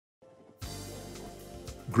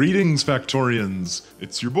Greetings, Factorians!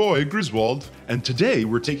 It's your boy, Griswold, and today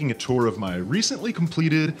we're taking a tour of my recently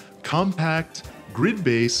completed, compact,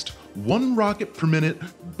 grid-based, 1 rocket per minute,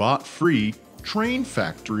 bot-free train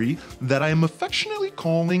factory that I am affectionately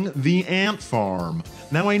calling the Antfarm.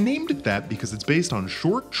 Now, I named it that because it's based on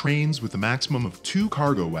short trains with a maximum of 2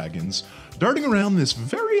 cargo wagons, darting around this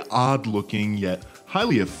very odd-looking yet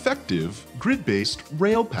highly effective grid-based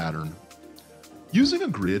rail pattern. Using a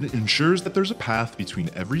grid ensures that there's a path between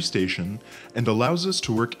every station and allows us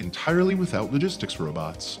to work entirely without logistics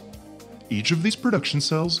robots. Each of these production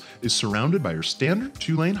cells is surrounded by your standard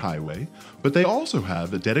 2-lane highway, but they also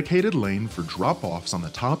have a dedicated lane for drop-offs on the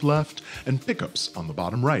top left and pickups on the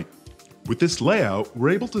bottom right. With this layout, we're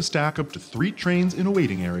able to stack up to 3 trains in a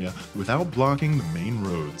waiting area without blocking the main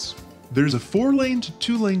roads. There's a 4-lane to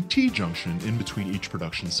 2-lane T-junction in between each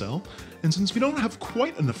production cell, and since we don't have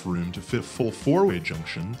quite enough room to fit a full 4-way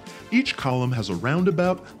junction, each column has a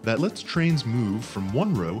roundabout that lets trains move from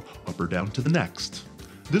one row up or down to the next.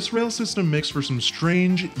 This rail system makes for some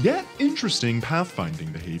strange, yet interesting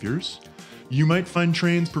pathfinding behaviors. You might find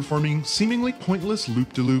trains performing seemingly pointless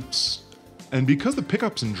loop-de-loops. And because the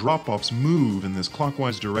pickups and drop-offs move in this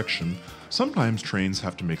clockwise direction, sometimes trains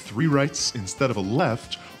have to make 3 rights instead of a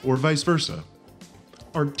left, or vice versa.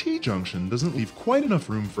 Our T-junction doesn't leave quite enough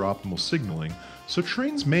room for optimal signaling, so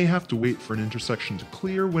trains may have to wait for an intersection to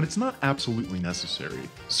clear when it's not absolutely necessary.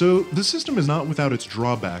 So the system is not without its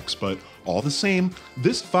drawbacks, but all the same,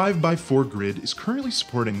 this 5x4 grid is currently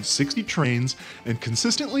supporting 60 trains and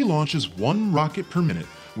consistently launches 1 rocket per minute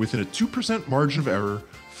within a 2% margin of error,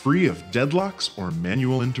 free of deadlocks or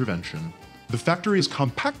manual intervention. The factory is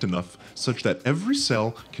compact enough such that every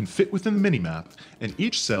cell can fit within the minimap, and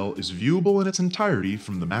each cell is viewable in its entirety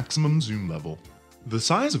from the maximum zoom level. The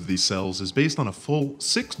size of these cells is based on a full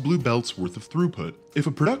 6 blue belts worth of throughput. If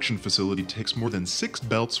a production facility takes more than 6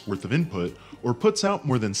 belts worth of input, or puts out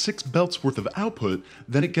more than 6 belts worth of output,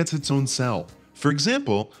 then it gets its own cell. For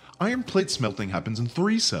example, iron plate smelting happens in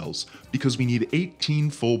 3 cells, because we need 18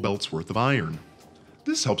 full belts worth of iron.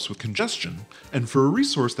 This helps with congestion, and for a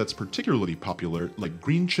resource that's particularly popular, like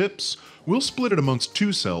green chips, we'll split it amongst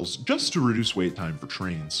 2 cells just to reduce wait time for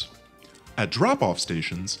trains. At drop-off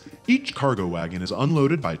stations, each cargo wagon is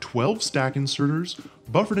unloaded by 12 stack inserters,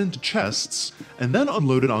 buffered into chests, and then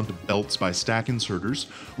unloaded onto belts by stack inserters,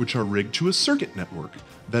 which are rigged to a circuit network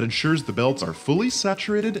that ensures the belts are fully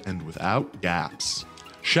saturated and without gaps.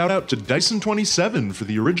 Shout out to Dyson27 for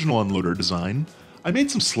the original unloader design. I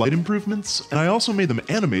made some slight improvements, and I also made them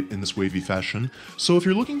animate in this wavy fashion, so if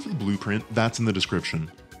you're looking for the blueprint, that's in the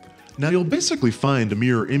description. Now you'll basically find a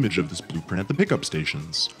mirror image of this blueprint at the pickup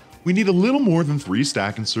stations. We need a little more than 3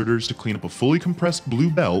 stack inserters to clean up a fully compressed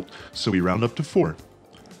blue belt, so we round up to 4.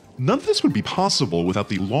 None of this would be possible without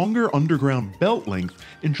the longer underground belt length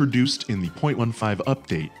introduced in the 0.15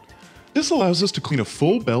 update. This allows us to clean a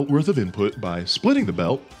full belt worth of input by splitting the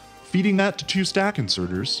belt, feeding that to 2 stack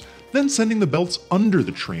inserters, then sending the belts under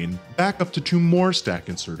the train back up to 2 more stack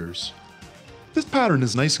inserters. This pattern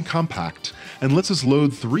is nice and compact, and lets us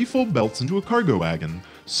load 3 full belts into a cargo wagon,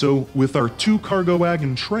 so with our 2 cargo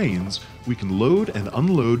wagon trains, we can load and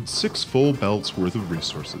unload 6 full belts worth of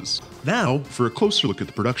resources. Now, for a closer look at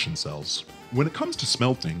the production cells. When it comes to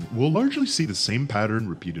smelting, we'll largely see the same pattern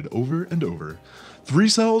repeated over and over. 3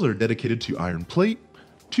 cells are dedicated to iron plate,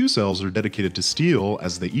 2 cells are dedicated to steel,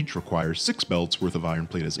 as they each require 6 belts worth of iron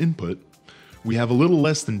plate as input. We have a little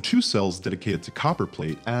less than 2 cells dedicated to copper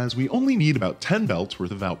plate, as we only need about 10 belts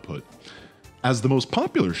worth of output. As the most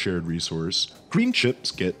popular shared resource, green chips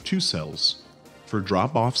get 2 cells. For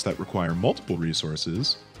drop-offs that require multiple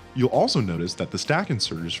resources, you'll also notice that the stack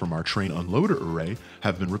inserters from our train unloader array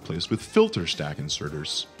have been replaced with filter stack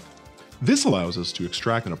inserters. This allows us to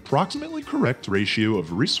extract an approximately correct ratio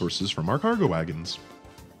of resources from our cargo wagons.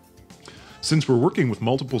 Since we're working with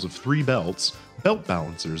multiples of 3 belts, belt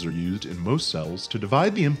balancers are used in most cells to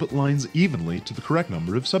divide the input lines evenly to the correct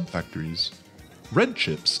number of subfactories. Red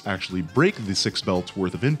chips actually break the 6 belts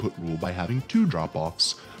worth of input rule by having 2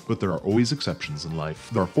 drop-offs, but there are always exceptions in life.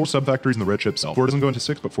 There are 4 subfactories in the red chip cell. 4 doesn't go into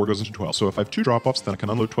 6, but 4 goes into 12. So if I have 2 drop-offs, then I can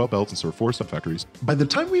unload 12 belts and serve 4 subfactories. By the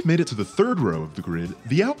time we've made it to the 3rd row of the grid,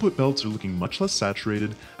 the output belts are looking much less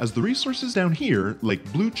saturated, as the resources down here,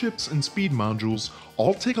 like blue chips and speed modules,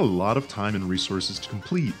 all take a lot of time and resources to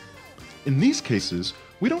complete. In these cases,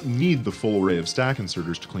 we don't need the full array of stack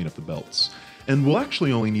inserters to clean up the belts, and we'll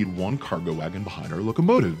actually only need 1 cargo wagon behind our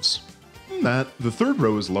locomotives. In that, the 3rd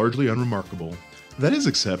row is largely unremarkable. That is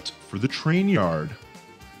except for the train yard.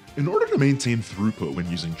 In order to maintain throughput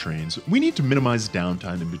when using trains, we need to minimize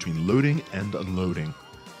downtime in between loading and unloading.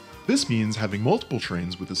 This means having multiple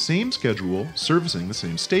trains with the same schedule servicing the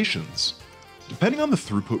same stations. Depending on the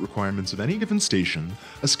throughput requirements of any given station,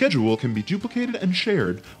 a schedule can be duplicated and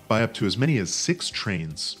shared by up to as many as 6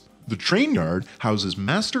 trains. The train yard houses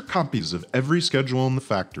master copies of every schedule in the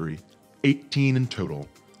factory, 18 in total.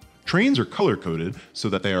 Trains are color-coded so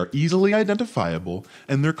that they are easily identifiable,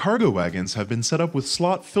 and their cargo wagons have been set up with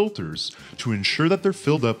slot filters to ensure that they're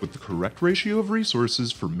filled up with the correct ratio of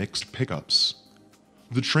resources for mixed pickups.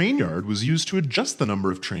 The train yard was used to adjust the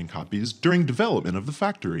number of train copies during development of the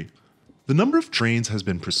factory. The number of trains has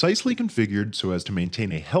been precisely configured so as to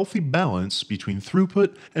maintain a healthy balance between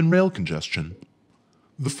throughput and rail congestion.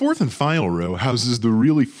 The fourth and final row houses the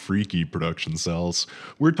really freaky production cells.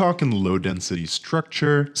 We're talking low-density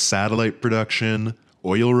structure, satellite production,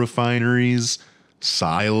 oil refineries,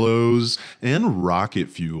 silos, and rocket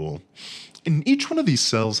fuel. And each one of these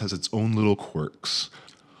cells has its own little quirks.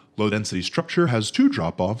 Low-density structure has 2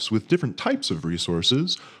 drop-offs with different types of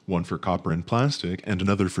resources, one for copper and plastic and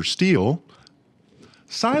another for steel.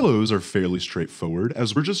 Silos are fairly straightforward,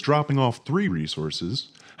 as we're just dropping off 3 resources.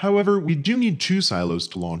 However, we do need 2 silos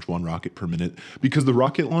to launch 1 rocket per minute, because the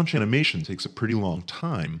rocket launch animation takes a pretty long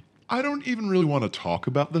time. I don't even really want to talk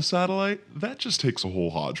about the satellite, that just takes a whole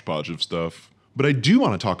hodgepodge of stuff. But I do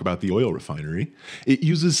want to talk about the oil refinery. It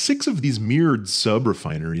uses 6 of these mirrored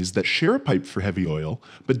sub-refineries that share a pipe for heavy oil,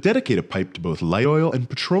 but dedicate a pipe to both light oil and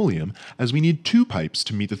petroleum, as we need 2 pipes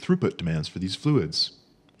to meet the throughput demands for these fluids.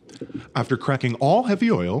 After cracking all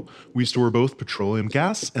heavy oil, we store both petroleum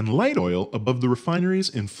gas and light oil above the refineries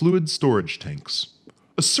in fluid storage tanks.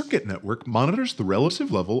 A circuit network monitors the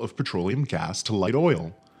relative level of petroleum gas to light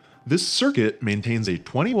oil. This circuit maintains a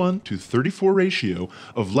 21:34 ratio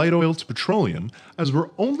of light oil to petroleum, as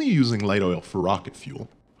we're only using light oil for rocket fuel.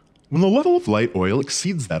 When the level of light oil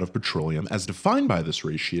exceeds that of petroleum as defined by this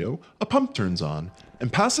ratio, a pump turns on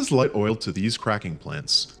and passes light oil to these cracking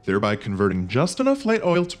plants, thereby converting just enough light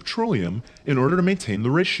oil to petroleum in order to maintain the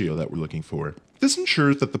ratio that we're looking for. This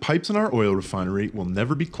ensures that the pipes in our oil refinery will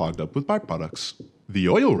never be clogged up with byproducts. The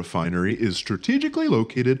oil refinery is strategically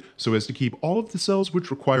located so as to keep all of the cells which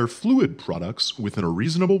require fluid products within a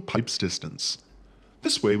reasonable pipe's distance.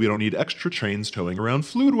 This way we don't need extra trains towing around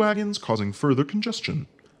fluid wagons, causing further congestion.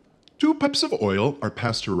 2 pipes of oil are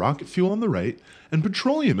passed to rocket fuel on the right, and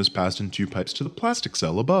petroleum is passed in 2 pipes to the plastic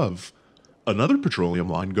cell above. Another petroleum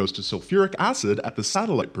line goes to sulfuric acid at the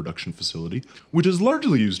satellite production facility, which is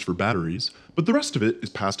largely used for batteries, but the rest of it is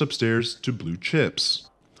passed upstairs to blue chips.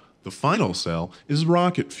 The final cell is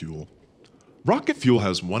rocket fuel. Rocket fuel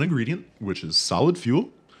has 1 ingredient, which is solid fuel,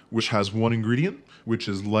 which has 1 ingredient, which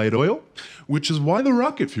is light oil, which is why the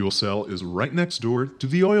rocket fuel cell is right next door to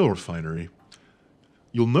the oil refinery.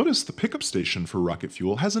 You'll notice the pickup station for rocket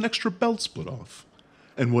fuel has an extra belt split off.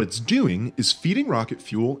 And what it's doing is feeding rocket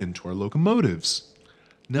fuel into our locomotives.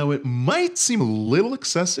 Now, it might seem a little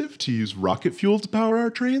excessive to use rocket fuel to power our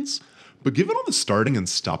trains, but given all the starting and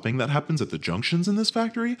stopping that happens at the junctions in this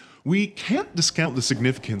factory, we can't discount the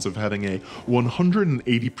significance of having a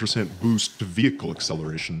 180% boost to vehicle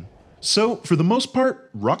acceleration. So, for the most part,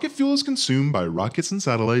 rocket fuel is consumed by rockets and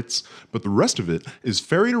satellites, but the rest of it is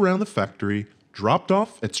ferried around the factory, dropped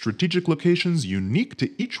off at strategic locations unique to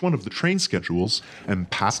each one of the train schedules, and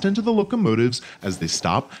passed into the locomotives as they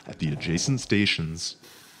stop at the adjacent stations.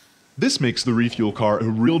 This makes the refuel car a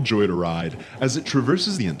real joy to ride, as it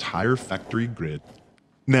traverses the entire factory grid.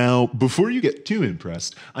 Now, before you get too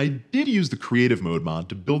impressed, I did use the creative mode mod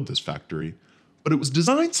to build this factory, but it was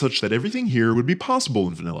designed such that everything here would be possible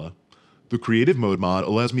in vanilla. The creative mode mod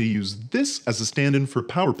allows me to use this as a stand-in for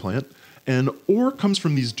power plant, and ore comes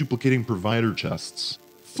from these duplicating provider chests.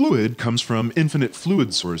 Fluid comes from infinite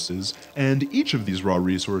fluid sources, and each of these raw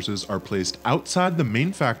resources are placed outside the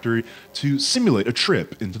main factory to simulate a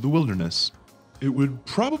trip into the wilderness. It would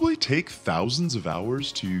probably take thousands of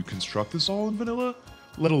hours to construct this all in vanilla,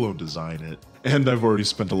 let alone design it, and I've already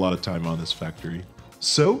spent a lot of time on this factory.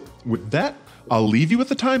 So, with that, I'll leave you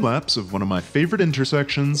with a time-lapse of one of my favorite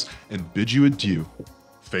intersections and bid you adieu.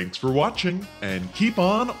 Thanks for watching, and keep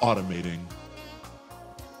on automating.